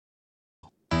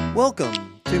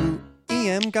Welcome to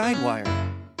EM Guidewire,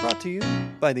 brought to you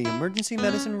by the emergency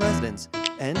medicine residents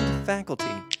and faculty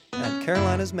at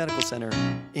Carolinas Medical Center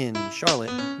in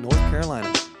Charlotte, North Carolina.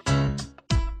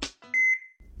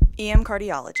 EM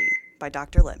Cardiology by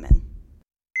Dr. Littman.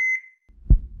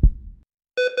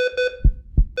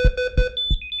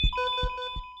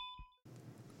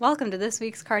 Welcome to this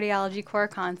week's Cardiology Core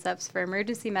Concepts for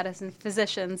Emergency Medicine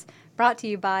Physicians, brought to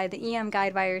you by the EM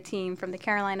Guidewire team from the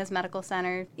Carolinas Medical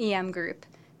Center EM Group.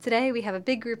 Today we have a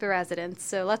big group of residents,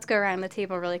 so let's go around the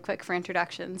table really quick for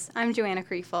introductions. I'm Joanna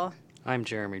Kriefel. I'm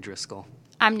Jeremy Driscoll.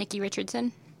 I'm Nikki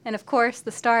Richardson. And of course,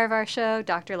 the star of our show,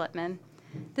 Dr. Littman.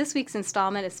 This week's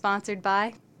installment is sponsored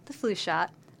by the flu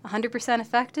shot. 100%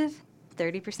 effective,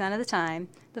 30% of the time,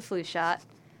 the flu shot.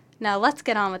 Now let's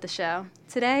get on with the show.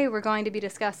 Today we're going to be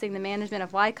discussing the management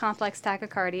of wide complex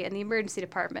tachycardia in the emergency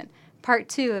department, part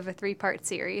 2 of a 3-part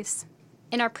series.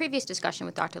 In our previous discussion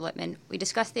with Dr. Littman, we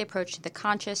discussed the approach to the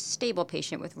conscious, stable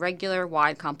patient with regular,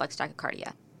 wide complex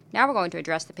tachycardia. Now we're going to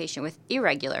address the patient with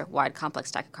irregular, wide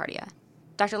complex tachycardia.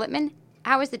 Dr. Littman,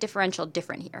 how is the differential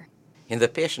different here? In the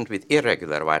patient with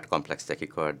irregular wide complex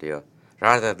tachycardia,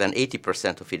 rather than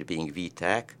 80% of it being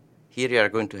VTach, here you are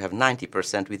going to have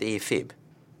 90% with AFib.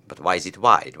 But why is it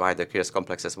wide? Why are the Kearse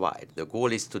complexes wide? The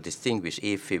goal is to distinguish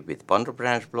AFib with bundle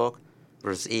branch block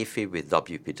versus AFib with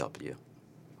WPW.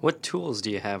 What tools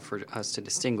do you have for us to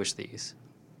distinguish these?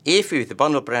 AFib with the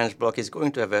bundle branch block is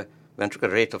going to have a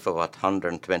ventricular rate of about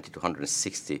 120 to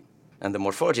 160, and the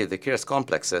morphology of the Kearse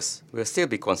complexes will still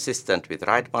be consistent with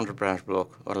right bundle branch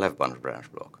block or left bundle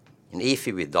branch block. In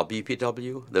AFib with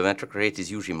WPW, the ventricular rate is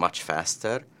usually much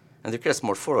faster, and the Kearse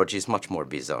morphology is much more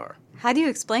bizarre. How do you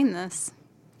explain this?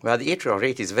 Well, the atrial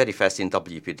rate is very fast in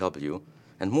WPW,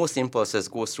 and most impulses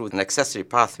go through an accessory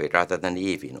pathway rather than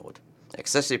the AV node.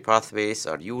 Accessory pathways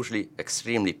are usually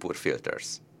extremely poor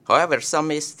filters. However, some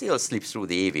may still slip through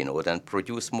the AV node and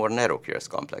produce more narrow Kearse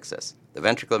complexes. The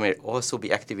ventricle may also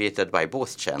be activated by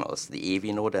both channels, the AV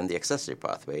node and the accessory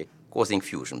pathway, causing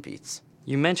fusion beats.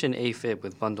 You mentioned AFib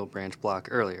with bundle branch block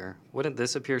earlier. Wouldn't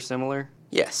this appear similar?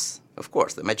 Yes, of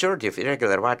course. The majority of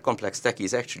irregular wide complex tachy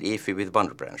is actually AFib with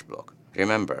bundle branch block.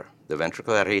 Remember, the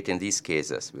ventricular rate in these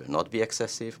cases will not be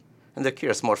excessive, and the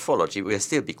Kearse morphology will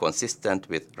still be consistent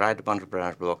with right bundle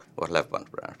branch block or left bundle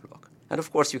branch block. And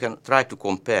of course, you can try to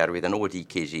compare with an old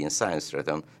EKG in Science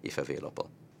Rhythm if available.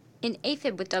 In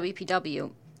AFib with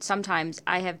WPW, sometimes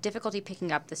I have difficulty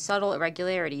picking up the subtle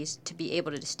irregularities to be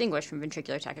able to distinguish from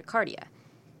ventricular tachycardia.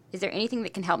 Is there anything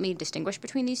that can help me distinguish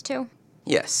between these two?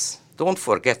 Yes. Don't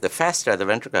forget, the faster the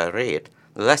ventricular rate,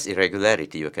 the less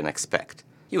irregularity you can expect.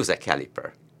 Use a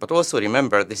caliper. But also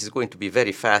remember, this is going to be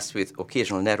very fast with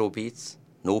occasional narrow beats,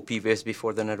 no P waves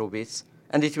before the narrow beats,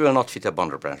 and it will not fit a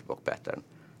bundle branch block pattern.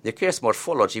 The Kearse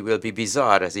morphology will be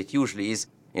bizarre, as it usually is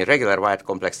in regular wide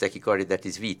complex tachycardia that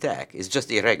is VTach. It's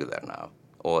just irregular now.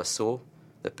 Also,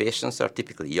 the patients are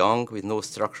typically young with no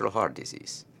structural heart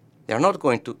disease. They are not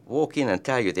going to walk in and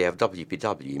tell you they have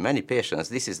WPW. In many patients,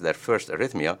 this is their first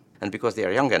arrhythmia, and because they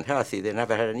are young and healthy, they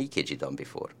never had an EKG done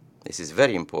before. This is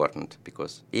very important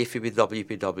because AFib with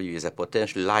WPW is a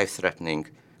potentially life-threatening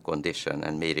condition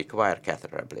and may require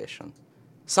catheter ablation.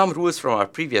 Some rules from our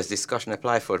previous discussion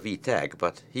apply for VTach,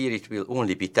 but here it will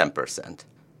only be 10%.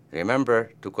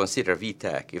 Remember to consider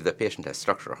VTach if the patient has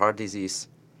structural heart disease,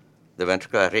 the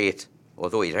ventricular rate,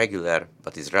 although irregular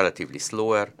but is relatively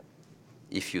slower,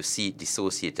 if you see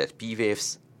dissociated P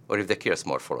waves, or if the Kearse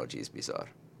morphology is bizarre.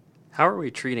 How are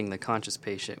we treating the conscious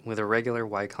patient with irregular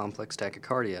wide complex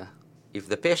tachycardia? If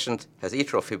the patient has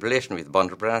atrial fibrillation with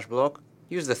bundle branch block,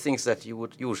 use the things that you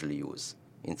would usually use: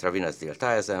 intravenous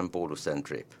diltiazem, bolus, and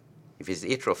drip. If it's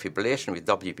atrial fibrillation with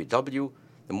WPW,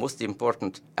 the most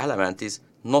important element is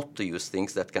not to use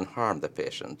things that can harm the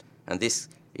patient, and this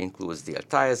includes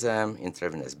diltiazem,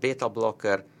 intravenous beta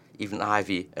blocker, even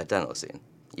IV adenosine.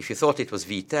 If you thought it was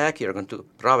VTach, you're going to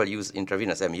probably use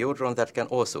intravenous amiodarone that can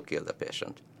also kill the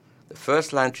patient. The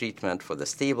first-line treatment for the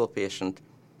stable patient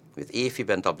with AFib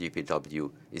and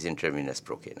WPW is intravenous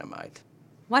procainamide.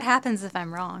 What happens if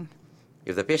I'm wrong?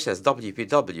 If the patient has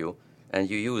WPW and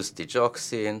you use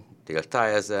digoxin,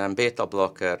 diltiazem, beta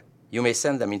blocker, you may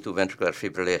send them into ventricular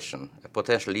fibrillation, a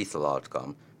potential lethal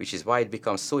outcome, which is why it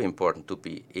becomes so important to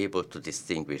be able to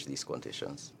distinguish these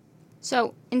conditions.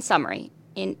 So, in summary,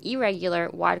 in irregular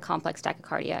wide complex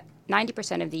tachycardia,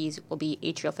 90% of these will be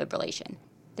atrial fibrillation.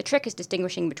 The trick is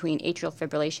distinguishing between atrial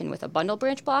fibrillation with a bundle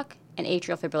branch block and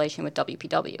atrial fibrillation with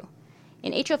WPW.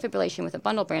 In atrial fibrillation with a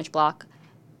bundle branch block,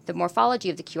 the morphology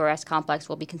of the QRS complex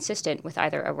will be consistent with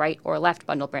either a right or left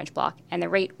bundle branch block, and the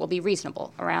rate will be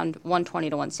reasonable, around 120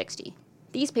 to 160.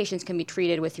 These patients can be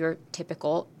treated with your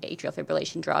typical atrial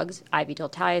fibrillation drugs, IV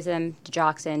diltiazem,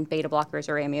 digoxin, beta blockers,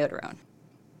 or amiodarone.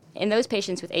 In those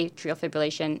patients with atrial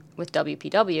fibrillation with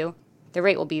WPW, the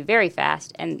rate will be very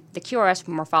fast, and the QRS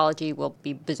morphology will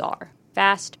be bizarre.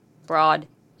 Fast, broad,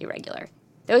 irregular.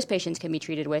 Those patients can be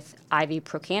treated with IV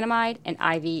procainamide and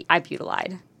IV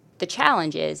ibutylide. The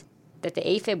challenge is that the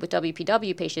AFib with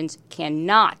WPW patients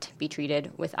cannot be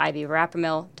treated with IV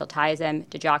verapamil, diltiazem,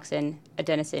 digoxin,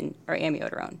 adenosine, or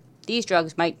amiodarone. These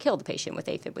drugs might kill the patient with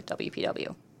AFib with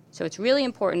WPW. So it's really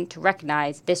important to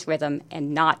recognize this rhythm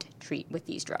and not treat with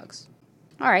these drugs.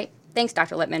 All right, thanks,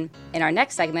 Dr. Littman. In our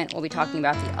next segment, we'll be talking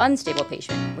about the unstable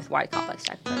patient with wide complex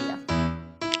tachycardia.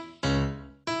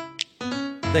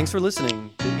 Thanks for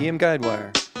listening to EM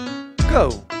Guidewire.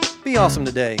 Go! Be awesome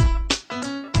today!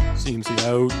 CMC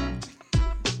out.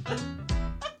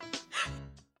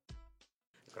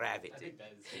 Gravity.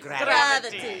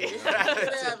 Gravity.